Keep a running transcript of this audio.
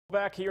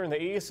Back here in the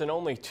east and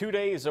only 2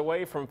 days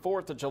away from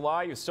 4th of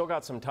July, you still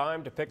got some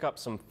time to pick up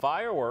some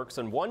fireworks,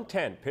 and one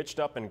tent pitched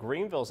up in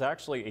Greenville is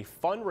actually a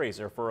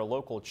fundraiser for a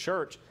local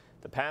church.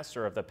 The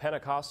pastor of the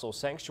Pentecostal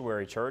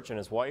Sanctuary Church and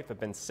his wife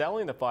have been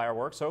selling the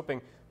fireworks, hoping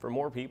for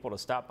more people to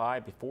stop by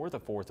before the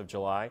 4th of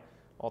July.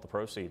 All the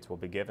proceeds will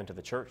be given to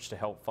the church to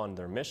help fund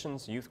their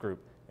missions, youth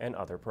group, and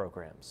other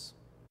programs.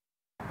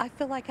 I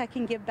feel like I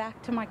can give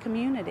back to my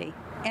community,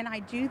 and I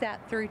do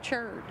that through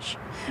church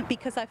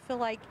because I feel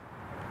like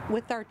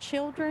with our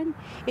children,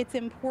 it's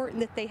important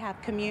that they have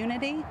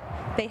community,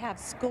 they have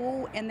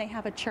school, and they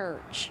have a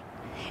church.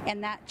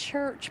 And that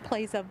church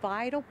plays a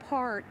vital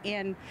part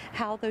in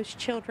how those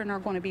children are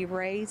going to be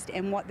raised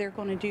and what they're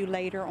going to do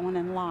later on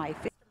in life.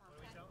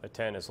 The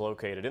tent is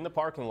located in the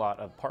parking lot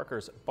of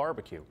Parker's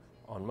Barbecue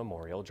on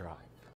Memorial Drive.